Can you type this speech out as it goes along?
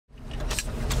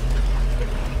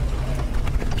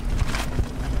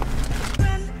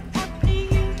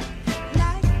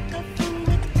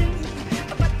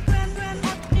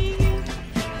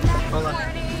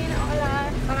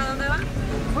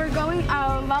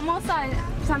Vamos a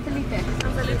San Felipe.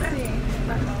 San Felipe.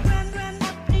 Sí.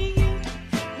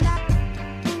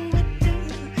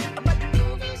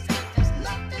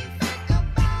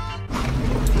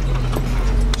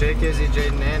 Jake, Izzy,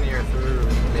 Jade, and Annie are through.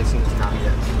 Mason's not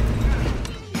yet.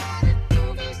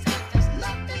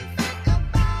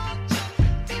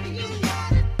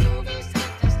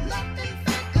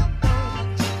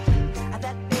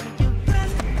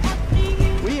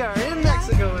 We are in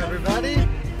Mexico, everybody!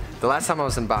 The last time I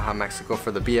was in Baja, Mexico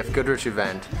for the BF Goodrich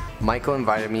event, Michael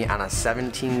invited me on a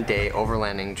 17-day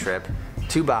overlanding trip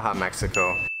to Baja,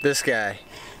 Mexico. This guy.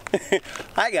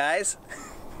 Hi guys.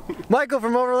 Michael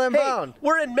from Overland Bound.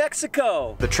 We're in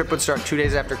Mexico. The trip would start 2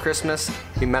 days after Christmas.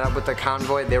 We met up with the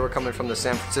convoy. They were coming from the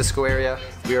San Francisco area.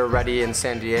 We were ready in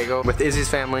San Diego with Izzy's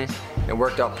family. It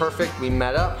worked out perfect. We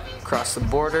met up, crossed the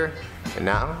border, and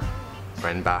now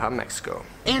we're in Baja, Mexico.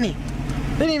 Annie,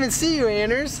 they didn't even see you,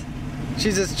 Anders.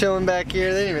 She's just chilling back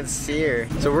here. They didn't even see her.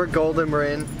 So we're golden. We're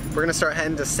in. We're gonna start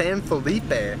heading to San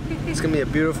Felipe. It's gonna be a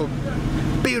beautiful,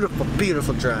 beautiful,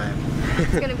 beautiful drive.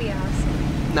 It's gonna be awesome.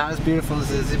 Not as beautiful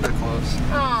as Izzy, but close.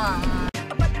 Aww.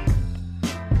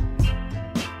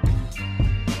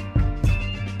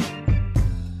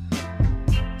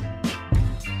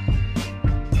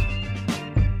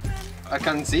 A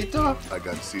cancito? A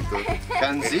gansito.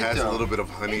 Cancito. It has a little bit of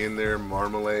honey in there,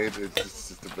 marmalade. It's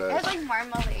just the best. It's like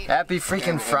marmalade. Happy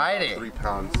freaking Friday. 3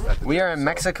 pounds. At the We are tip, in so.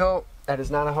 Mexico. That is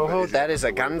not a ho-ho. That is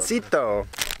a gansito.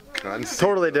 Gansito.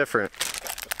 Totally different.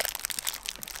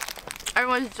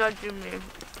 Everyone's judging me.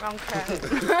 Okay.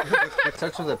 It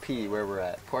starts with a P where we're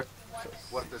at.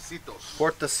 Puertecitos.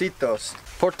 Puertecitos.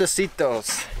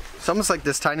 Puertecitos. It's almost like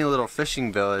this tiny little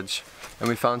fishing village. And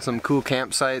we found some cool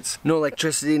campsites. No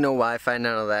electricity, no Wi-Fi,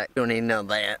 none of that. Don't need none of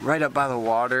that. Right up by the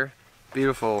water.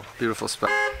 Beautiful, beautiful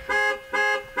spot.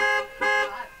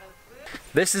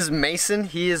 This is Mason.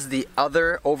 He is the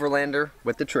other overlander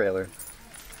with the trailer.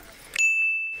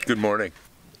 Good morning.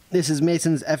 This is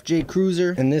Mason's FJ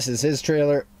Cruiser. And this is his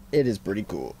trailer. It is pretty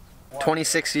cool.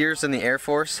 26 years in the Air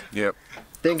Force. Yep.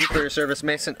 Thank you for your service,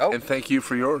 Mason. Oh, And thank you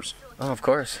for yours. oh of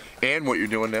course. And what you're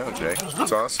doing now, Jay.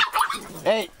 It's awesome.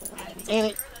 Hey,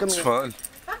 Annie, come It's here. fun.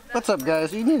 What's up,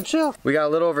 guys? You need to chill. We got a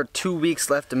little over 2 weeks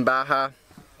left in Baja.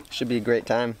 Should be a great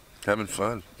time. Having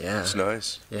fun. Yeah. It's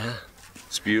nice. Yeah,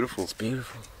 It's beautiful. it's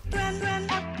beautiful.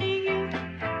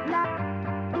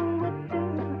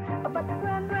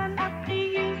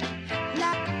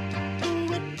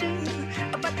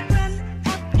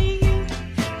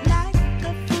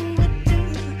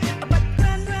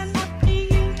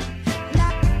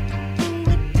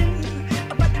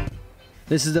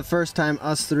 This is the first time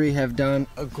us three have done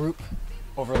a group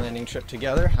overlanding trip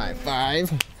together. High five.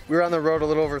 We were on the road a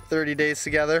little over 30 days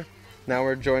together. Now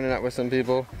we're joining up with some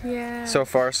people. Yeah. So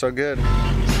far, so good.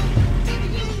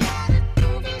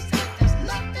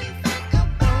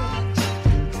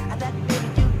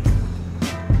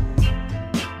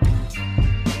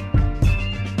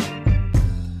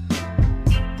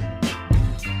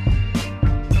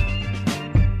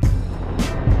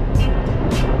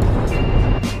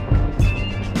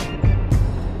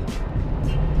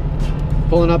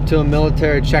 Pulling up to a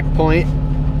military checkpoint.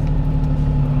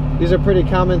 These are pretty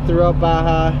common throughout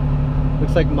Baja.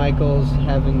 Looks like Michael's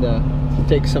having to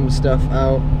take some stuff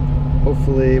out.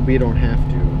 Hopefully we don't have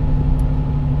to.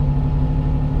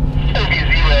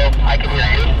 Zero, I can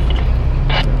hear you.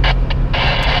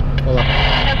 Hola.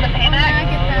 Hola,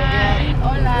 ¿qué tal?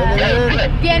 Hola.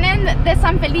 Vienen de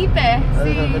San Felipe.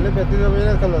 Sí.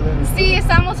 Sí,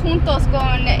 estamos juntos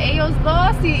con ellos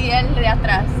dos y el de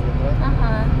atrás.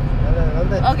 Ajá.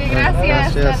 Ok,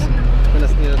 gracias.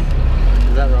 Buenos dias.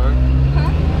 Is that wrong?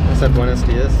 Huh? I said buenos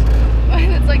dias.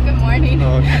 It's like good morning.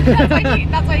 Oh, okay.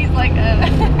 that's why he's like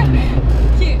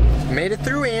cute. Made it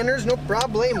through, Anders, no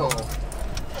problemo.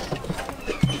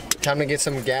 Time to get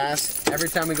some gas. Every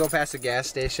time we go past a gas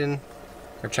station,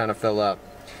 we're trying to fill up.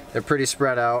 They're pretty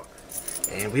spread out,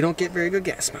 and we don't get very good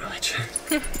gas mileage.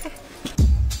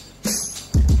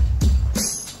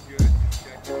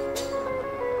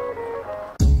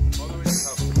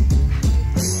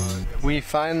 We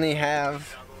finally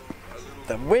have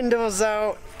the windows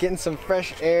out, getting some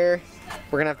fresh air.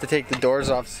 We're gonna have to take the doors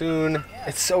off soon.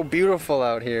 It's so beautiful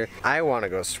out here. I wanna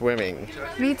go swimming.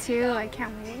 Me too, I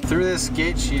can't wait. Through this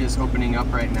gate she is opening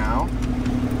up right now.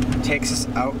 Takes us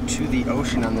out to the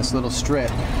ocean on this little strip.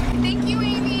 Thank you,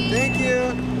 Amy. Thank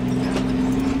you.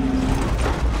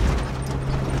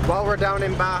 While we're down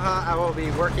in Baja, I will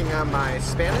be working on my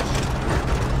Spanish.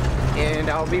 And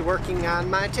I'll be working on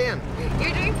my tan.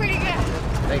 You're doing pretty good.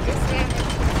 Thank you.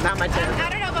 Spanish. Not my tan. I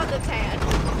don't know about the tan.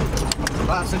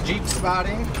 Lots of Jeep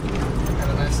spotting. Got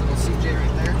a nice little CJ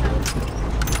right there.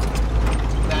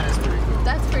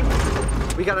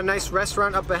 We got a nice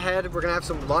restaurant up ahead. We're gonna have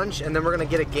some lunch and then we're gonna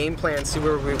get a game plan, see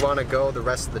where we wanna go the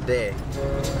rest of the day.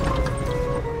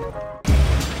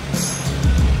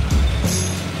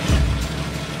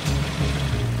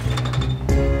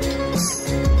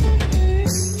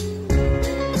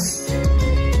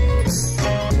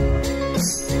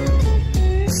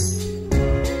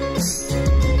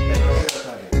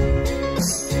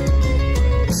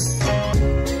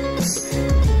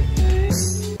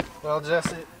 Well,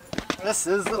 Jesse, this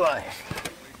is the life.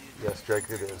 Yes, Drake,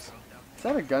 it is. Is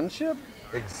that a gunship?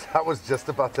 I was just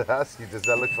about to ask you, does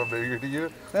that look familiar to you?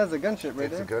 That's a gunship right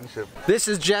there. It's a gunship. This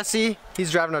is Jesse.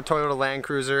 He's driving a Toyota Land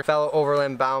Cruiser, fellow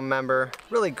Overland Bound member.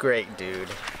 Really great dude.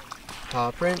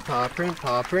 Paw print, paw print,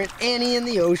 paw print. Annie in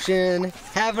the ocean,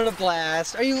 having a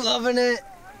blast. Are you loving it?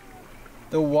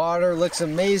 The water looks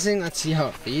amazing. Let's see how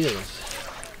it feels.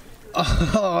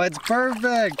 Oh, it's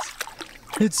perfect.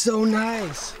 It's so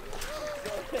nice.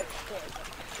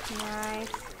 Nice.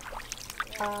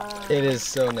 It is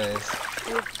so nice.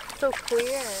 It's so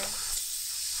clear.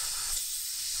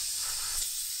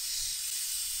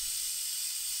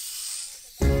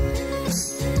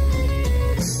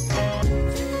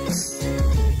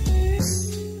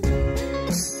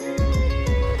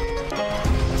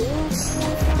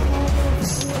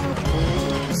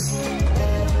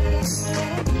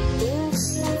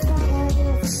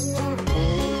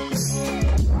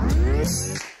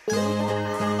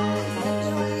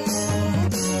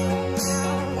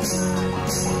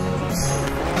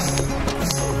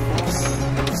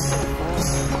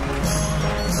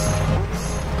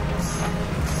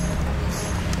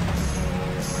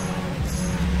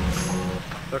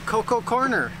 The Coco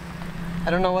Corner. I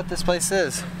don't know what this place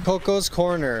is. Coco's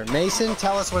Corner. Mason,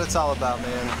 tell us what it's all about,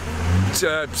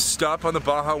 man. Stop on the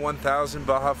Baja 1000,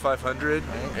 Baja 500,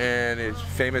 and he's a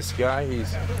famous guy.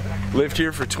 He's lived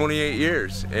here for 28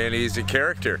 years, and he's a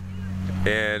character.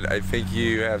 And I think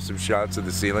you have some shots of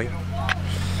the ceiling.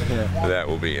 Yeah. That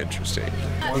will be interesting.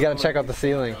 You gotta check out the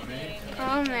ceiling.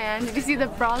 Oh man, did you see the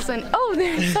frosting? Oh,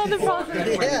 there, I saw the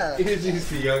frosting. Yeah. Izzy's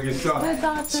the youngest son. That's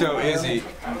awesome. So Izzy,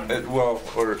 I'll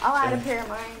add a pair of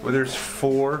mine. well, there's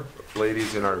 4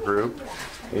 ladies in our group.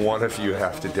 One of you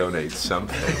have to donate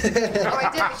something. Oh, I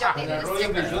did donate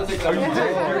a sticker. Oh, you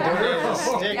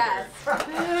did? Yes.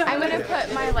 I'm gonna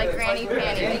put my like granny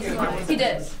panties. He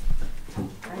did.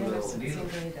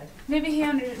 Maybe he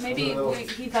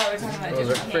he thought we were talking about Those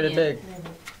are pretty big.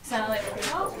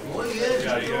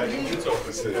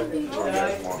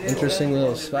 Interesting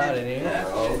little spot in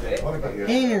here.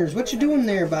 Anders, what you doing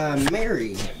there by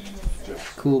Mary?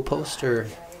 Cool poster.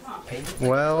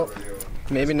 Well,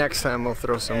 maybe next time we'll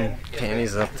throw some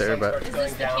panties up there, but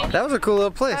that was a cool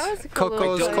little place. That was a cool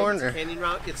Coco's little Corner.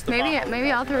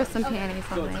 Maybe I'll throw some panties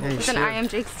on there. With an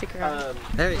iamjake sticker on it.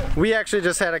 Hey, we actually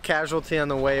just had a casualty on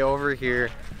the way over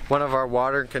here. One of our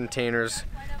water containers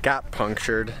got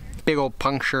punctured. Big old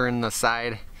puncture in the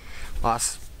side.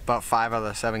 Lost about 5 out of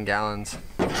the 7 gallons.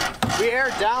 We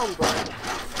aired down, but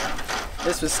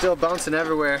this was still bouncing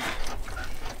everywhere.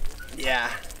 Yeah,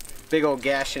 big old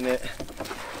gash in it.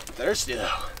 Thirsty though.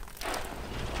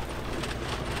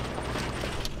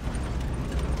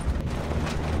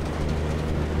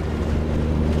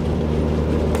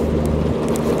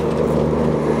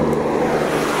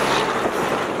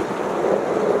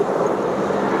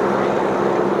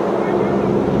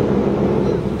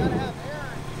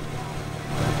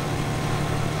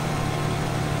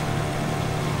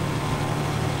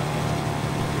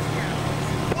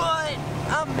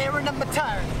 I'm marrying up my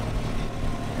tires.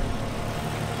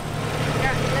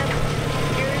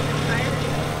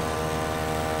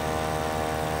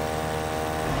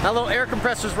 That little air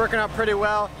compressor's working out pretty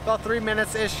well. About 3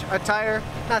 minutes-ish a tire.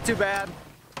 Not too bad.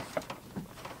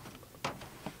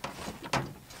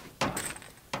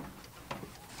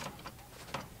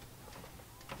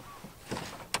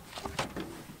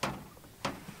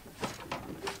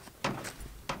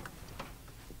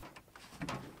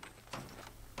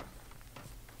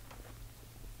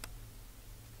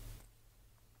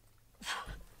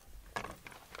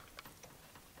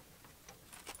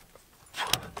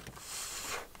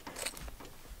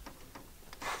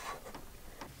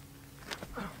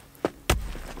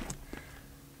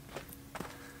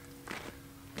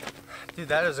 Dude,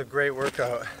 that is a great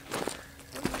workout.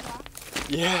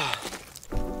 Yeah.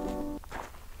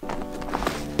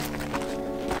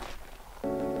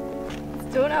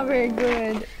 Still not very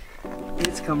good.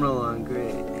 It's coming along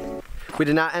great. We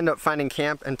did not end up finding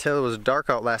camp until it was dark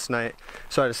out last night,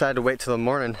 so I decided to wait till the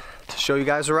morning to show you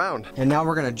guys around. And now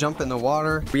we're gonna jump in the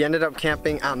water. We ended up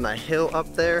camping on the hill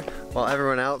up there while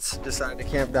everyone else decided to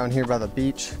camp down here by the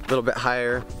beach. A little bit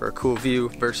higher for a cool view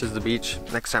versus the beach.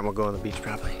 Next time we'll go on the beach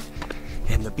probably.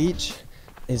 And the beach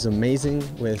is amazing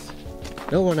with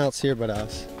no one else here but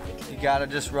us. You gotta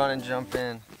just run and jump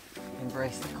in.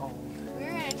 Embrace the cold. We're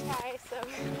gonna try some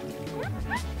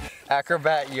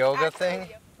Acrobat yoga thing?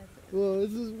 Whoa,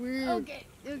 this is weird. Okay.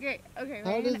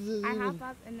 How does this I even... hop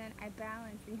up and then I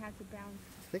balance, and you have to bounce.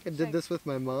 I think I did this with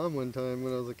my mom one time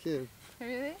when I was a kid.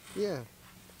 Really? Yeah.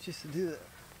 She used to do that.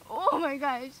 Oh my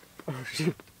gosh. Oh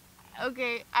shoot.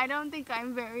 Okay, I don't think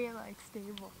I'm very like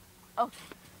stable. Oh.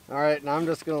 Alright, now I'm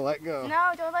just gonna let go.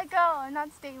 No, don't let go. I'm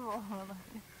not stable.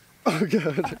 Oh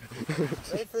god.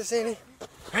 Ready for this, Annie?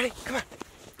 Ready? Come on.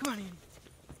 Come on, Annie.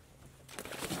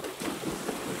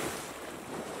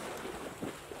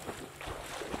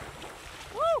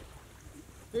 Woo!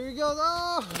 Here he goes.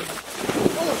 Oh!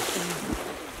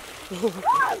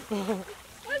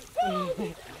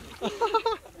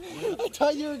 I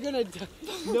thought you were gonna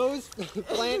nose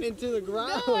plant into the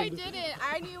ground. No, I didn't.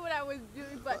 I knew what I was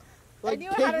doing, but like I knew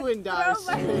how to penguin dives.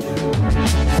 throw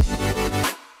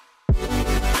my...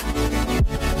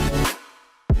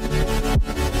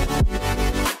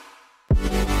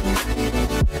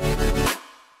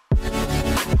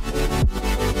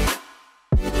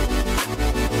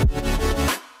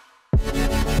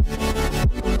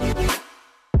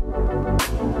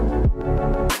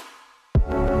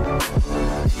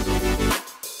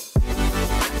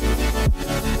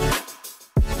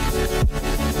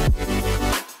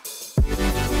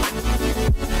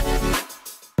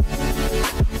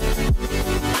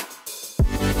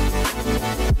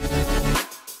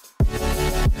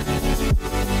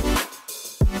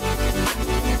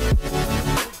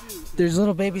 There's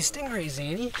little baby stingrays,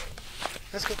 Annie.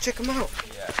 Let's go check them out. So,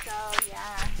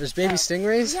 yeah. There's baby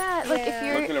stingrays? Yeah, like if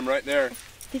you're... Look at them right there.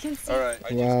 You can see. All right.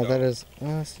 Wow, that is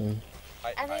awesome.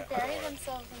 And they bury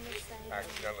themselves in the sand.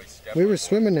 Accidentally stepped We were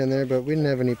swimming in there, but we didn't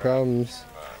have any problems.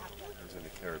 It was in the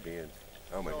Caribbean.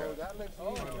 Oh my God.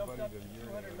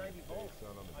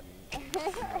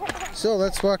 So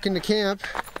let's walk into camp.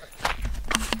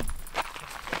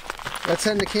 Let's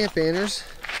head into camp, Anders.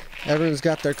 Everyone's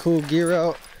got their cool gear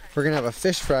out. We're gonna have a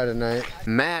fish fry tonight.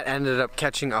 Matt ended up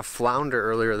catching a flounder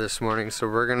earlier this morning, so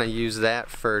we're gonna use that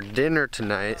for dinner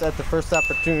tonight. At the first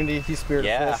opportunity, he speared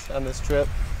Yeah. fish on this trip.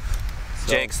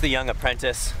 So, Jake's the young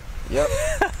apprentice. yep,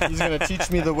 he's gonna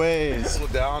teach me the ways. Pull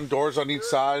down, doors on each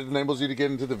side, enables you to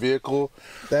get into the vehicle.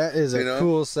 That is a You know?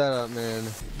 cool setup, man.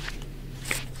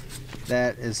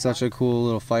 That is such a cool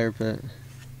little fire pit.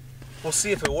 We'll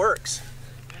see if it works.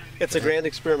 It's a grand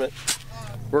experiment.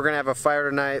 We're gonna have a fire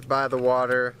tonight by the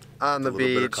water, on the A little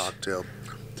bit of beach. cocktail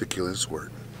to kill his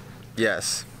squirt.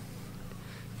 Yes.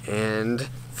 And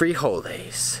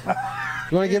frijoles.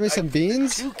 You wanna give me some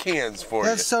beans? 2 cans for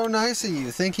That's so nice of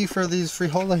you. Thank you for these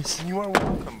frijoles. you. You are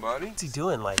welcome, buddy. What's he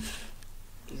doing? Like,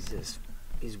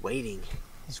 He's waiting.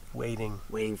 he's waiting.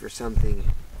 Waiting for something.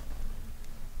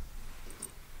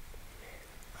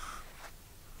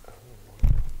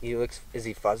 Is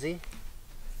he fuzzy?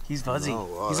 He's fuzzy. Oh,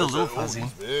 wow, He's a little that's- fuzzy.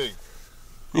 He's big.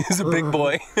 He's a big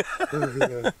boy.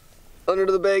 Under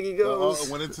the bag he I goes.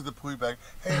 went into the pooey bag.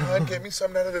 Hey, hon, get me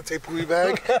something out of the pooey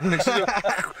bag. And she goes,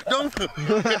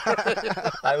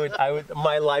 don't.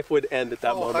 my life would end at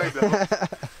that moment. I know.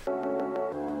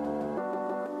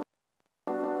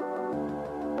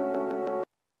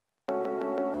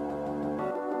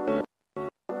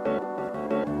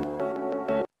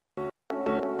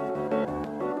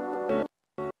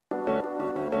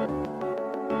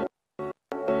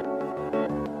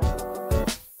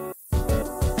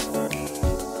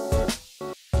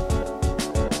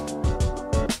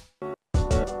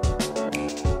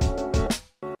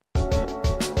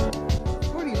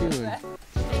 What are you doing?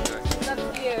 It's up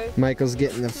to you. Michael's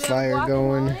getting the fire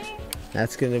going.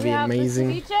 That's gonna be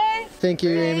amazing. Ceviche. Thank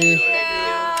you, Amy.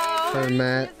 Thank you. And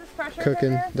Matt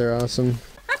cooking. They're awesome.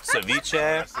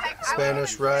 Ceviche,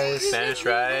 Spanish rice. Spanish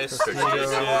rice,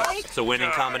 tortillas. It's a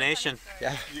winning combination.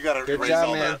 Yeah. You gotta Good raise job,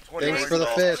 all man. that. Thanks Raise for the it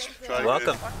all. fish. Try You're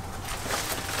welcome.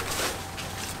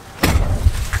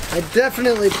 I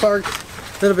definitely parked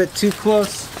a little bit too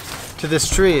close to this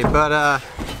tree, but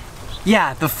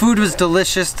Yeah, the food was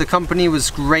delicious, the company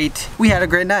was great, we had a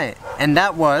great night. And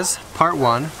that was part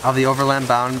 1 of the Overland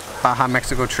Bound Baja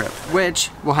Mexico trip, which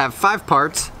will have 5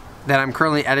 parts that I'm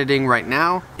currently editing right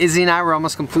now. Izzy and I were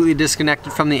almost completely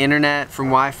disconnected from the internet, from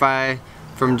Wi-Fi,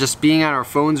 from just being on our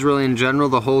phones really in general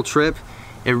the whole trip.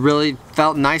 It really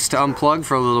felt nice to unplug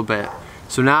for a little bit.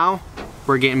 So now, we're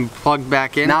We're getting plugged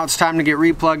back in. Now it's time to get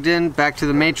replugged in, back to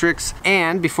the Matrix.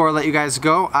 And before I let you guys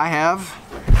go, I have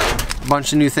a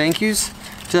bunch of new thank yous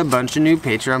to a bunch of new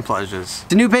Patreon pledges.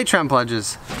 The new Patreon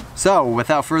pledges. So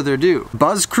without further ado,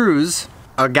 Buzz Cruz,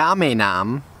 Agame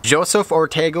Nam, Joseph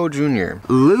Ortego Jr.,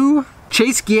 Lou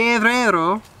Chase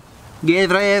Guerrero,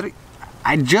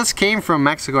 I just came from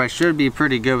Mexico. I should be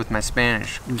pretty good with my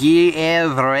Spanish.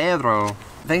 Guerrero.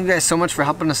 Thank you guys so much for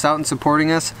helping us out and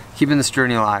supporting us, keeping this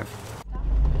journey alive.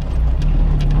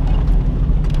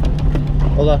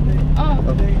 Hola. Oh,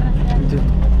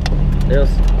 Adios.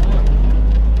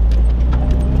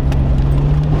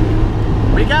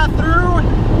 We got through.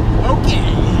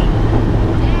 Okay.